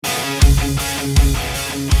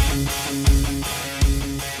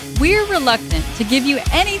We're reluctant to give you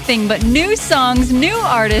anything but new songs, new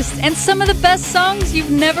artists, and some of the best songs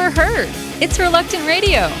you've never heard. It's Reluctant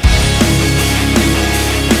Radio.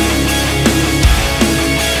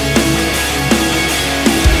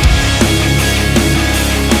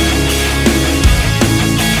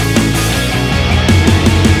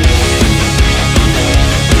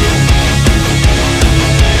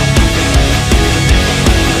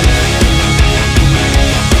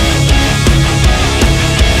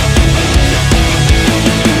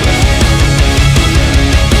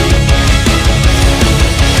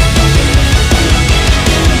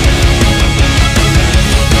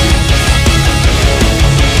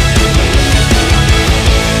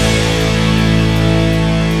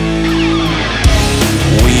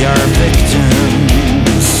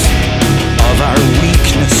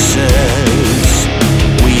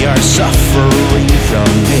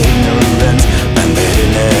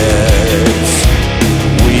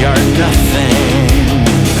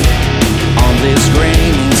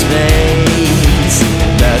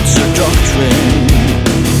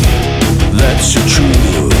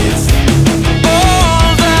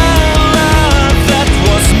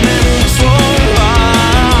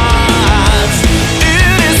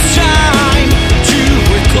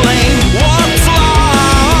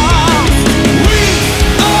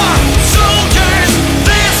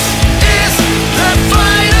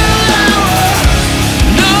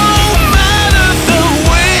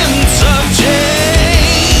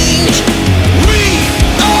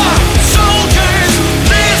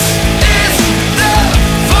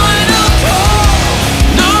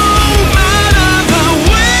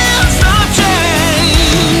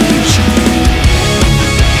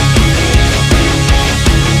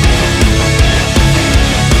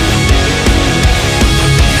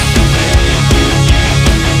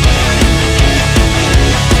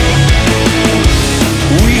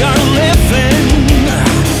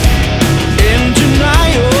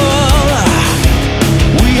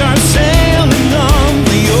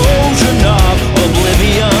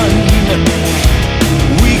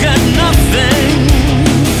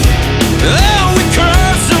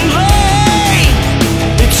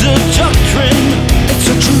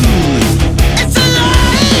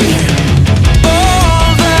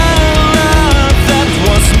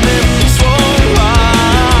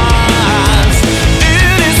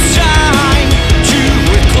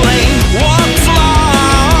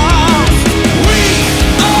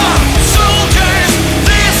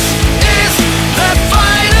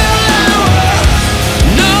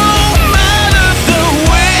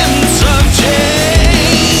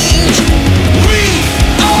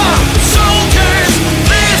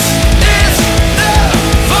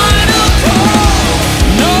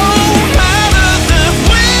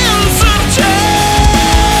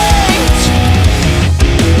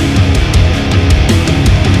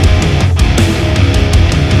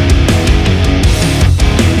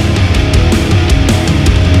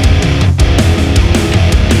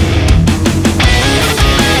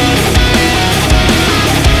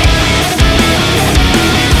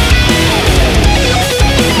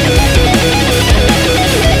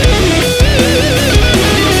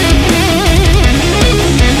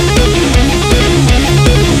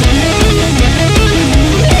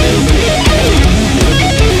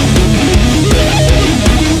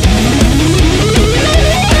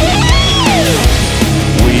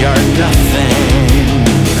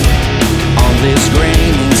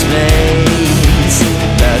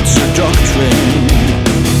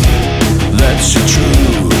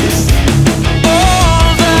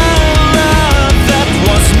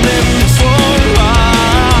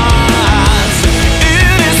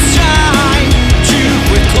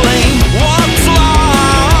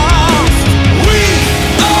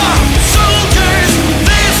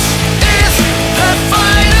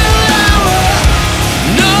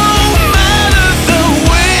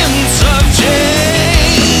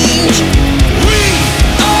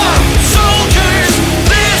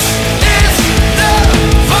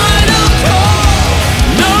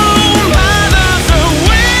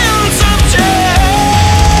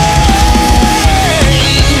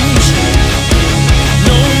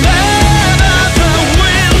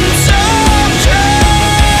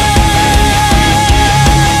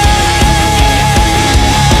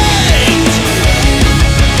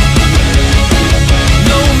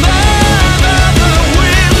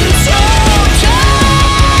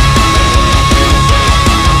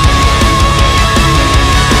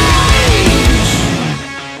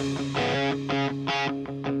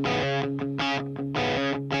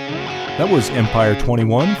 was Empire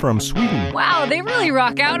 21 from Sweden. Wow, they really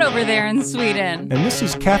rock out over there in Sweden. And this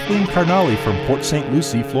is Kathleen Carnali from Port St.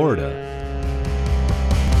 Lucie, Florida.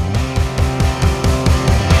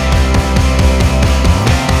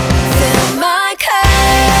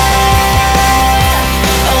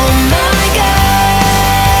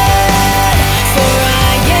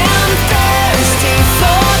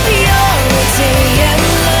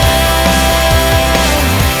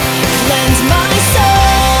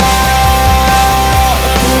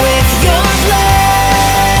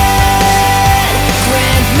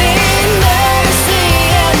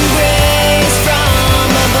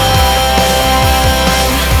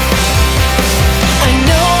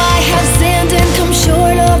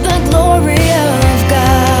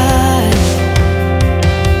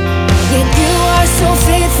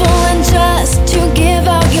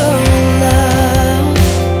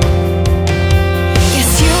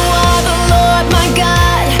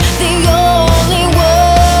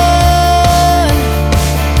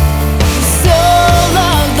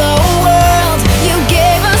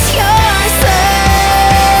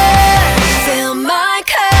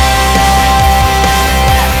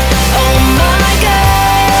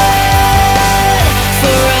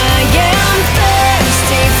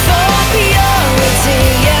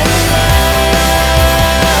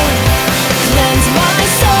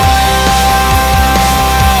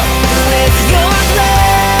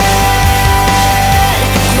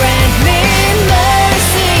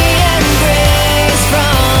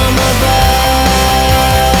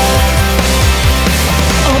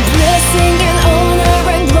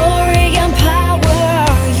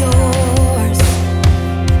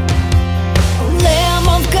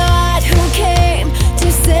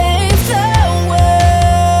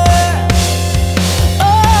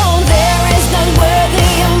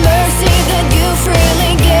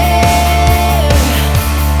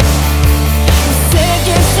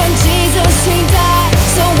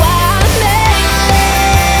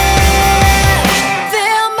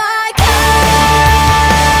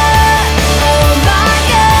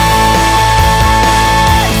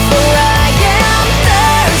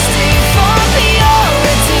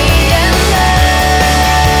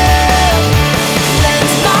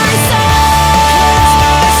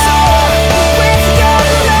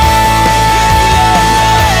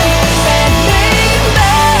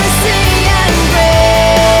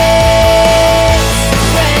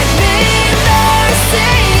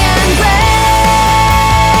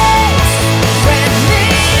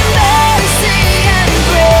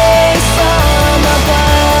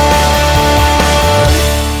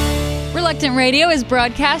 Radio is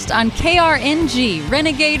broadcast on KRNG,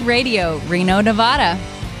 Renegade Radio, Reno, Nevada.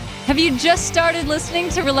 Have you just started listening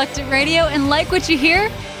to Reluctant Radio and like what you hear?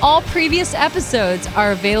 All previous episodes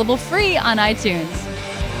are available free on iTunes.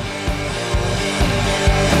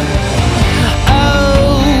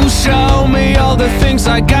 Oh, show me all the things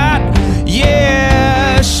I got.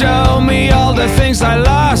 Yeah, show me all the things I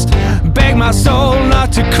lost. Beg my soul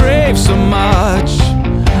not to crave so much.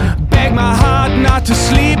 Beg my heart not to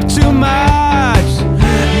sleep too much.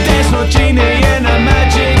 There's no genie in a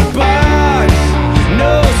magic box.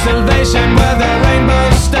 No salvation where the rainbow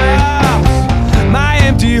stops. My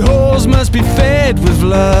empty holes must be fed with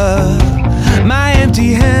love. My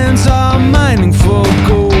empty hands are mining for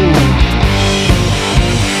gold.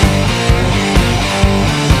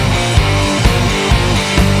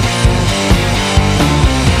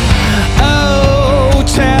 Oh,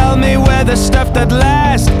 tell me where the stuff that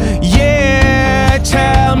lasts. Yeah,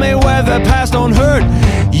 tell me where the past don't hurt.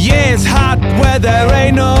 Yeah, it's hot where there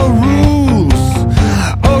ain't no rules.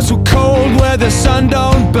 Oh, so cold where the sun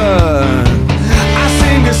don't burn. I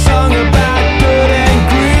sing a song about good and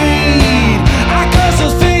greed. I curse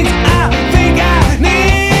those things I think I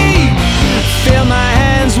need. Fill my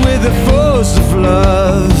hands with the force of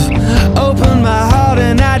love. Open my heart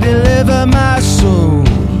and I deliver my soul.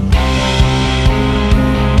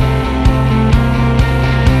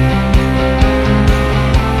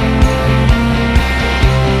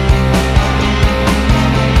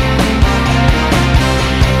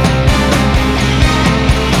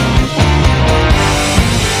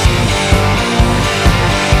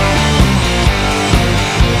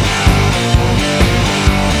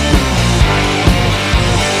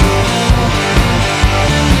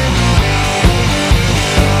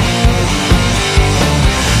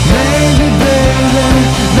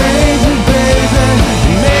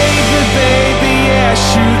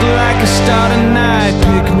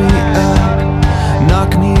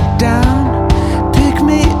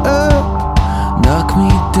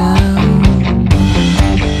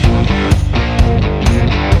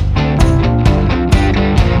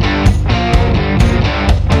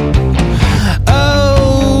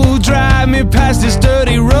 me past this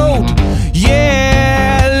dirty road.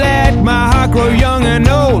 Yeah, let my heart grow young and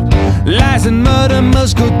old. Lies and murder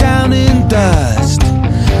must go down in dust.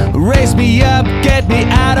 Raise me up, get me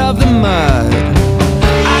out of the mud.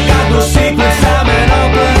 I got no secrets, I'm an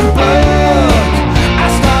open book. I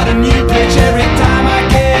start a new page every time I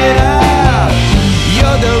get up.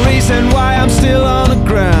 You're the reason why I'm still on the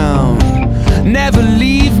ground. Never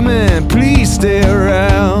leave me, please stay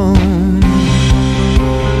around.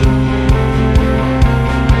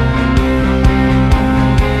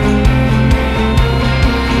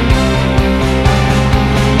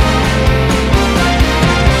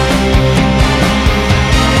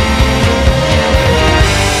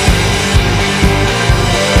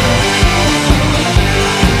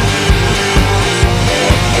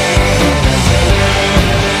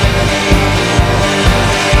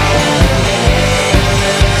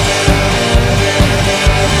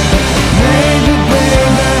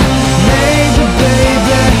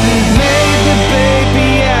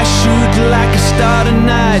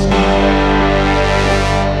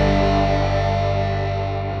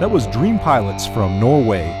 That was Dream Pilots from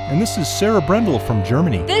Norway, and this is Sarah Brendel from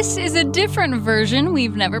Germany. This is a different version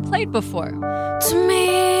we've never played before. To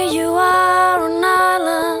me, you are an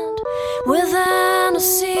island within a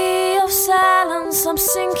sea of silence. I'm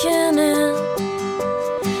sinking in.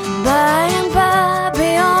 By and by,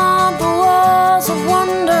 beyond the walls of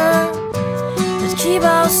wonder that keep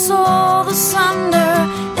our souls asunder.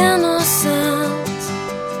 Innocence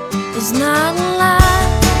is not a lie.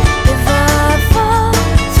 If I fall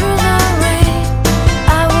through the rain,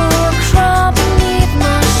 I will crawl beneath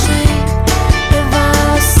my shame. If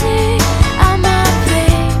I see I'm not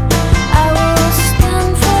pain, I will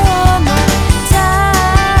stand for all my time.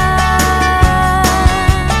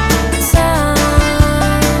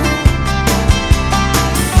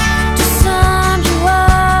 To some you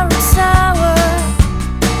are a sour,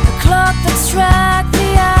 a clock that struck the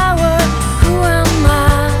hour. Who am I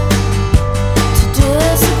to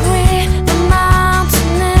disagree? The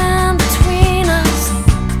mountain in between us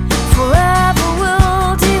forever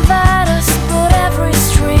will divide us, but every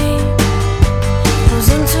stream goes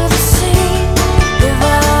into the sea. If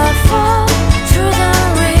I fall through the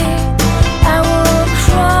rain, I will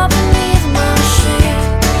crawl beneath my shame.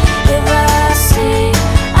 If I see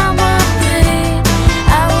I'm not pain,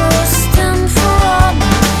 I will stand for all my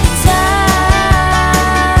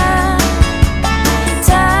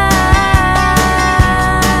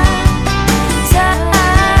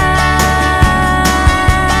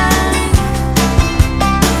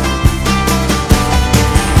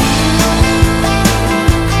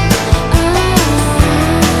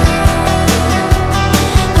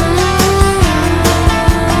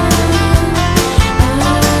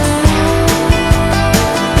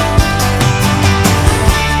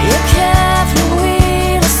Your careful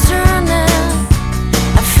wheel is turning.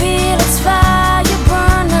 I feel its fire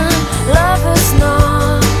burning. Love is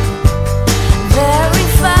not very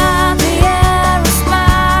far. The air is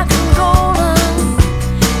sparkling golden.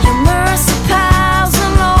 Your mercy piles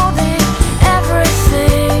unloading.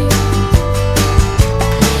 Everything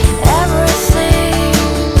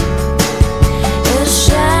is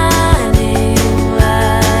shining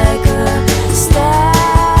like a star.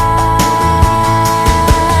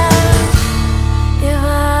 If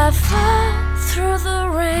I fall through the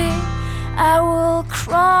rain, I will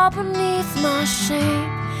crawl beneath my shame.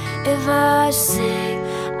 If I sing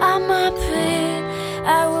I'm my pain,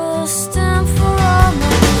 I will stand for all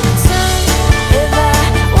my time. If I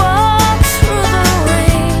walk through the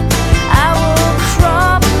rain, I will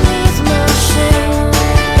crawl beneath my shame.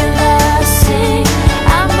 If I sing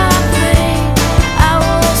I'm my pain, I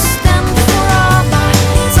will stand for all my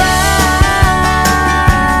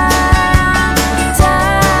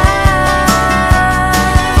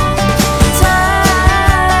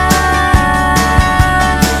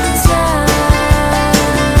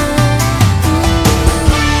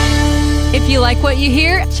If you like what you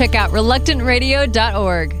hear, check out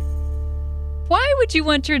reluctantradio.org. Why would you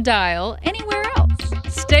want your dial anywhere else?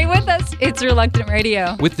 Stay with us. It's Reluctant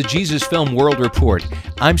Radio. With the Jesus Film World Report,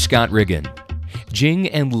 I'm Scott Riggin. Jing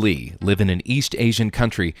and Lee live in an East Asian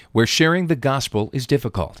country where sharing the gospel is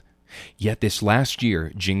difficult. Yet this last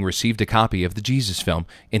year, Jing received a copy of the Jesus Film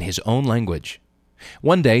in his own language.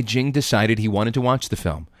 One day, Jing decided he wanted to watch the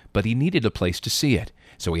film, but he needed a place to see it,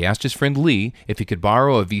 so he asked his friend Lee if he could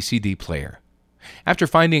borrow a VCD player. After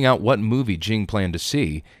finding out what movie Jing planned to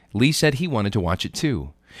see, Lee said he wanted to watch it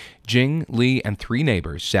too. Jing, Lee, and 3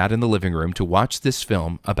 neighbors sat in the living room to watch this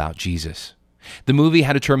film about Jesus. The movie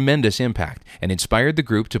had a tremendous impact and inspired the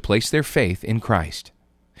group to place their faith in Christ.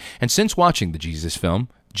 And since watching the Jesus Film,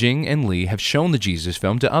 Jing and Lee have shown the Jesus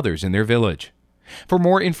Film to others in their village. For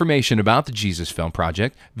more information about the Jesus Film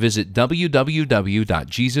Project, visit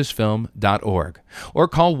www.jesusfilm.org or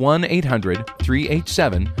call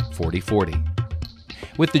 1-800-387-4040.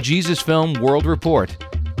 With the Jesus Film World Report,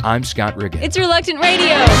 I'm Scott Riggin. It's Reluctant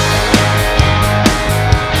Radio.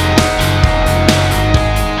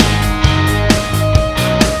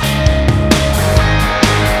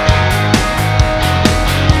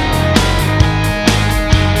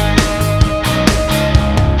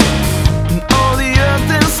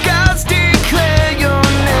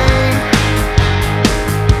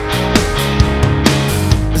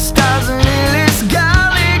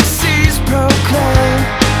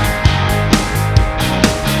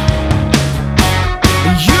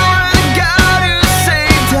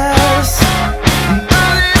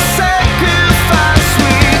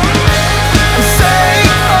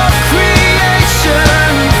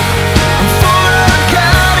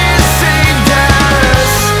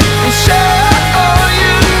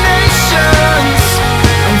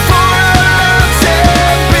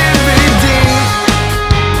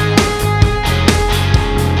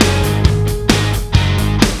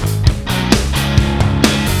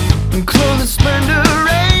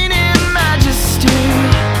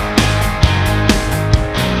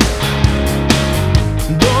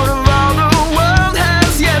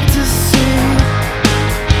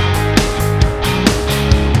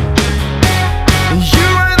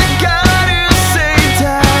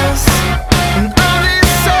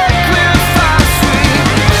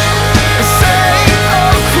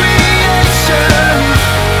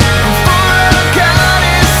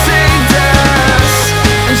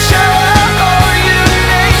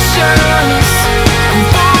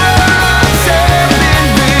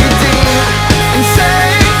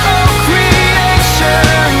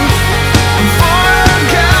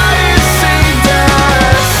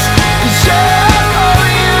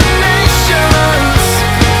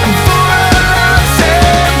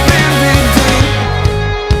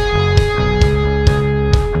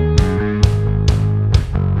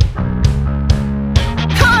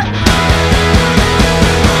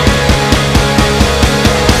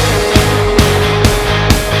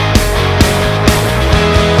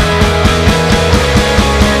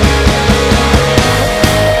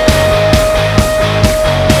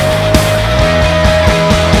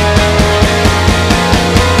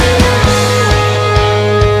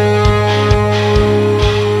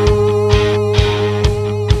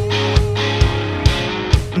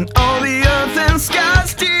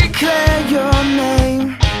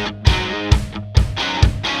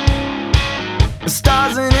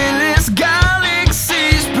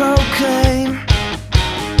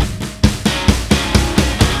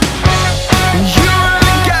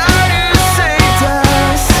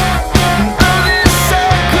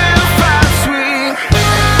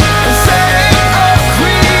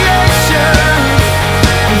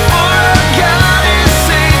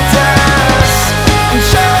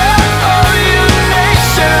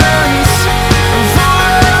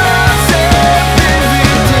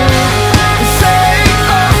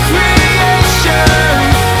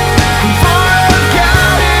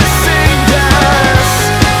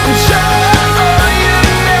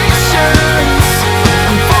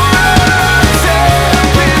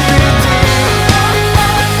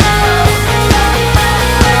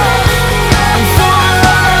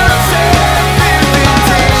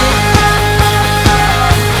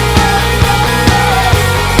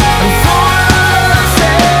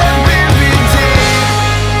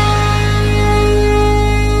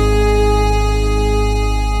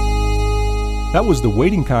 That was The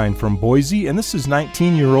Waiting Kind from Boise, and this is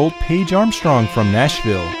 19-year-old Paige Armstrong from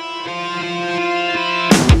Nashville.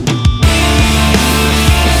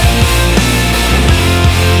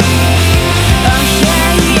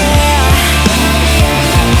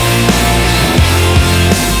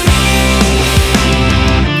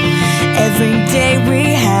 Every day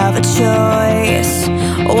we have a choice.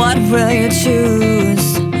 What will you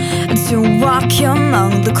choose? To walk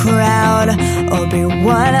among the crowd or be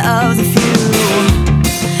one of the few?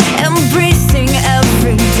 Embracing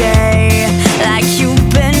every day like you've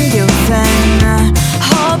been given.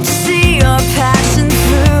 Hope to see your passion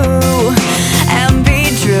through and be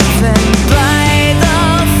driven by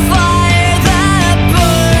the fire that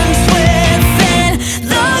burns within.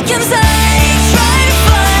 Look inside, try to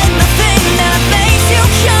find the thing that makes you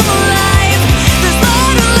come alive. There's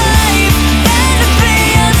more to life than to be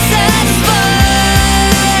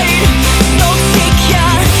unsatisfied. So take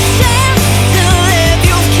your chance to live.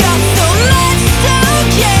 You've got so much to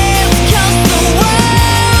give, 'cause the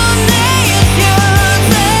world needs you to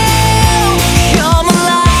come alive.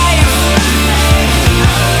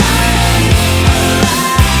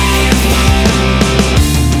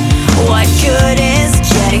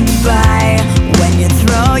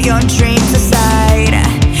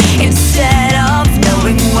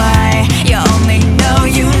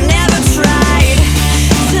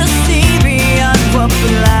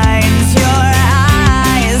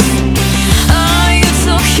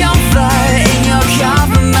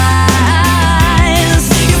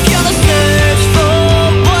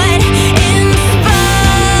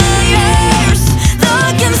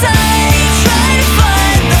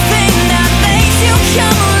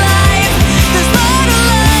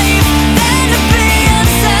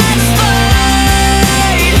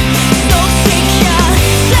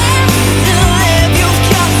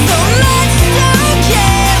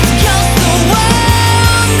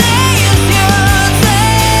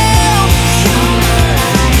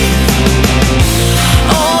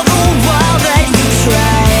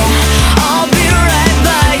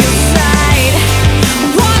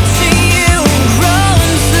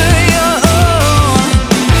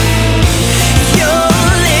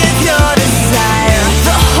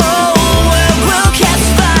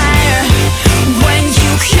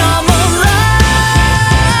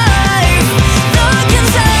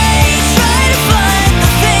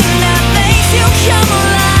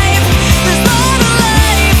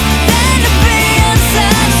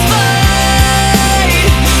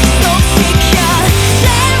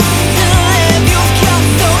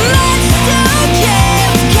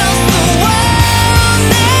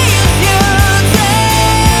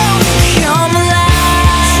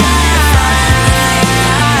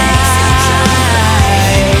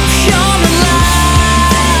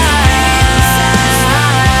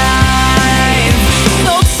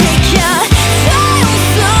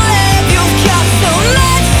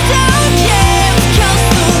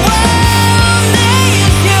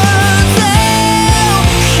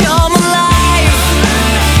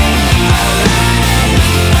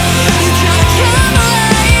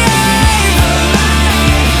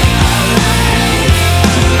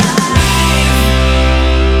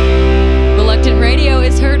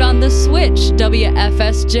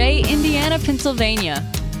 WFSJ, Indiana, Pennsylvania.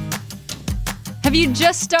 Have you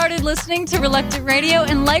just started listening to Reluctant Radio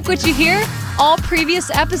and like what you hear? All previous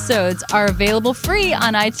episodes are available free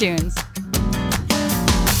on iTunes.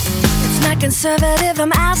 It's not conservative,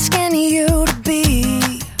 I'm asking you to be.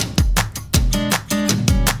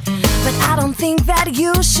 But I don't think that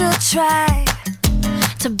you should try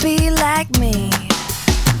to be like me.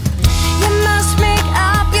 You must make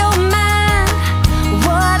up your mind.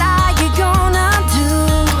 What are you gonna do?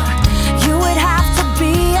 You would have to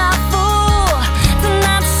be a fool to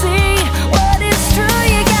not see what is true.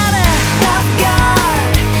 You gotta love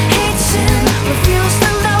God, hate sin, refuse to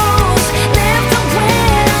lose, live to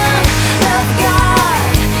win. Love God,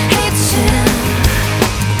 hate sin.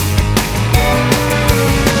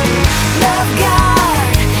 Love God,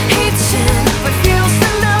 hate sin, refuse to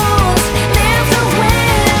lose, live to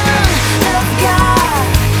win. Love God,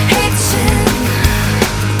 hate sin.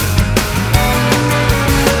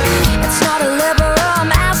 It's not a liberal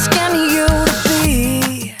I'm asking you to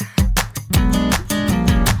be,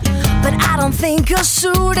 but I don't think a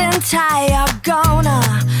suit and tie are gonna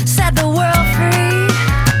set the world free.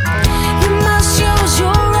 You must use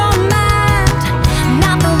your own mind,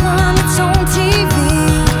 not the one that's on TV.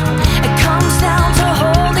 It comes down to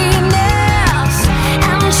holiness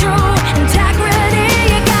and true integrity.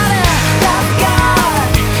 You gotta love God,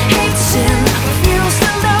 hate sin, refuse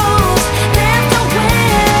to lose, live to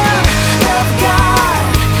win. Love God,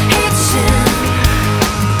 hate sin.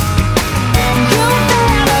 You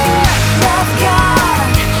better love God,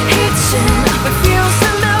 hate sin, refuse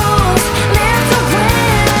to lose, live to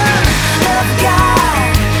win. Love God,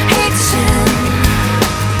 hate sin.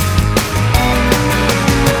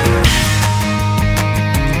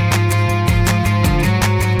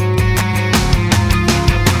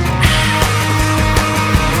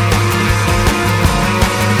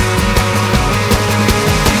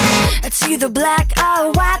 It's either black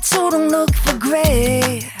or white, so don't look for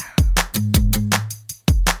gray.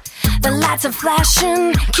 The lights are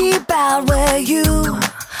flashing, keep out where you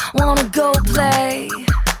wanna go play.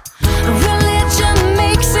 Religion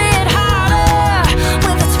makes it harder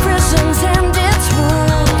with its prisons and its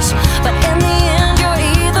rules. But in the end, you're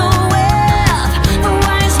either with the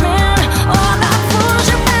wise men or the fools.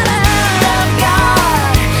 You better love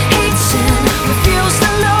God, hate sin, refuse to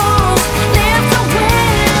lose, live to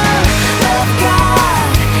win. Love God,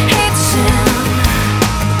 hate sin.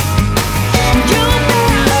 You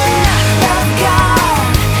better love God,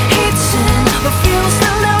 hate sin, refuse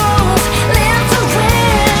to lose, live to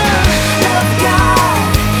win. Love God,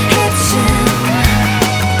 hate sin.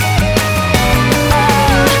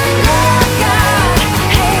 Love God,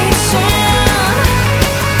 hate sin.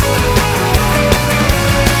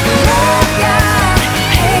 Love God,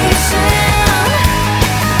 hate sin.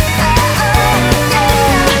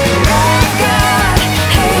 Love God,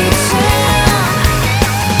 hate sin.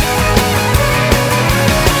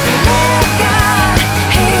 Love God,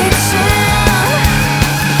 hate sin.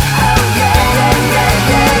 Oh yeah, yeah, yeah,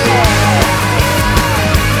 yeah, yeah.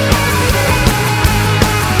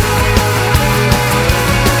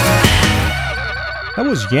 That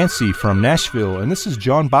was Yancey from Nashville, and this is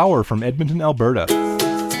John Bauer from Edmonton, Alberta.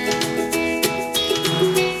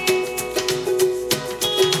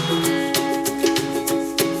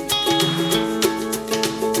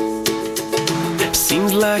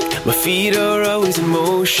 Seems like my feet are always in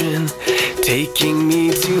motion, taking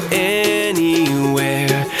me to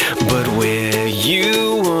anywhere but where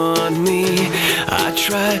you want me. I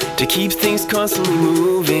try to keep things constantly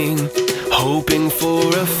moving, hoping for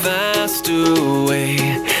a faster way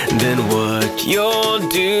than what you're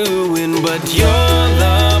doing. But your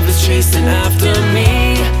love is chasing after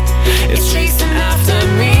me, it's chasing after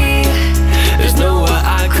me. There's nowhere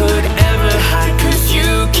I could ever hide, 'cause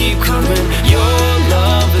you keep coming. Your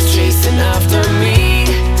love is chasing after me,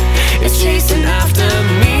 it's chasing after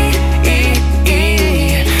me.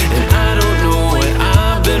 And I don't know what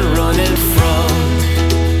I've been running from.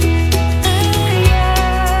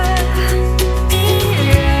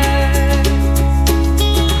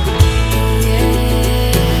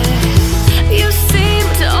 You seem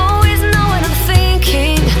to always know what I'm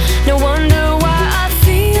thinking.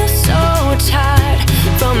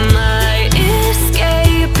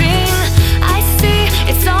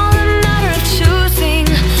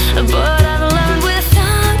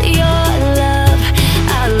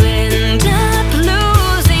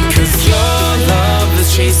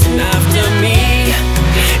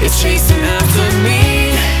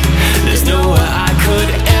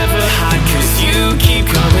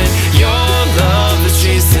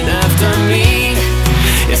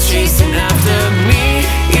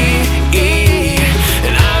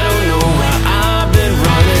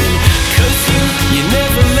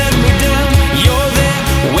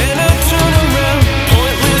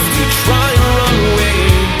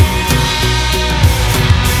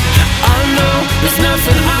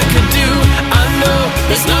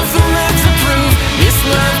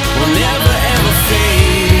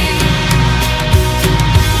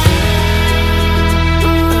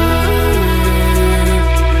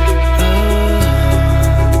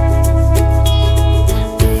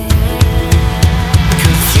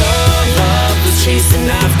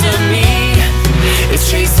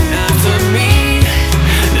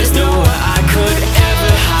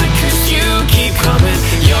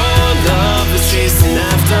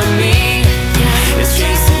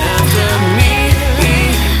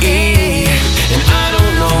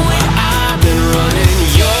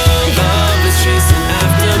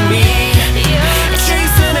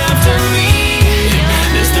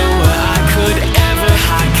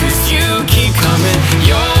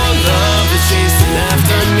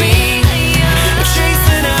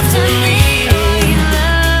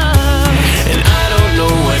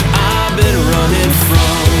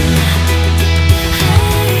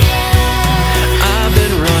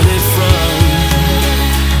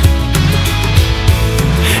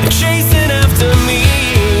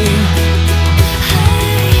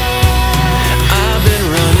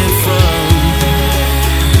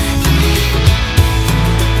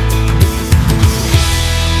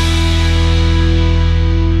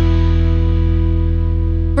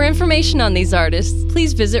 information on these artists,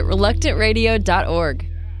 please visit reluctantradio.org.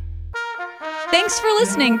 Thanks for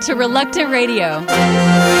listening to Reluctant Radio.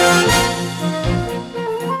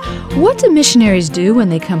 What do missionaries do when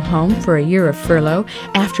they come home for a year of furlough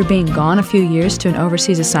after being gone a few years to an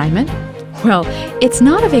overseas assignment? Well, it's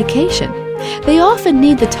not a vacation. They often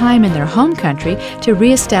need the time in their home country to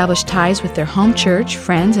reestablish ties with their home church,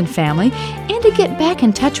 friends, and family, and to get back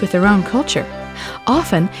in touch with their own culture.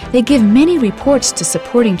 Often, they give many reports to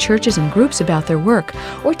supporting churches and groups about their work,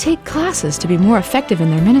 or take classes to be more effective in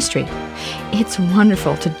their ministry. It's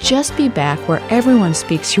wonderful to just be back where everyone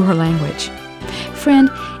speaks your language. Friend,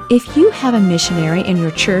 if you have a missionary in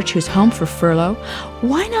your church who's home for furlough,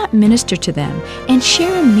 why not minister to them and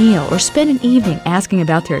share a meal or spend an evening asking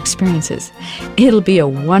about their experiences? It'll be a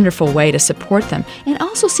wonderful way to support them and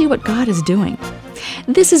also see what God is doing.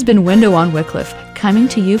 This has been Window on Wycliffe, coming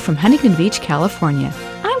to you from Huntington Beach, California.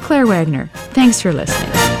 I'm Claire Wagner. Thanks for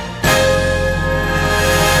listening.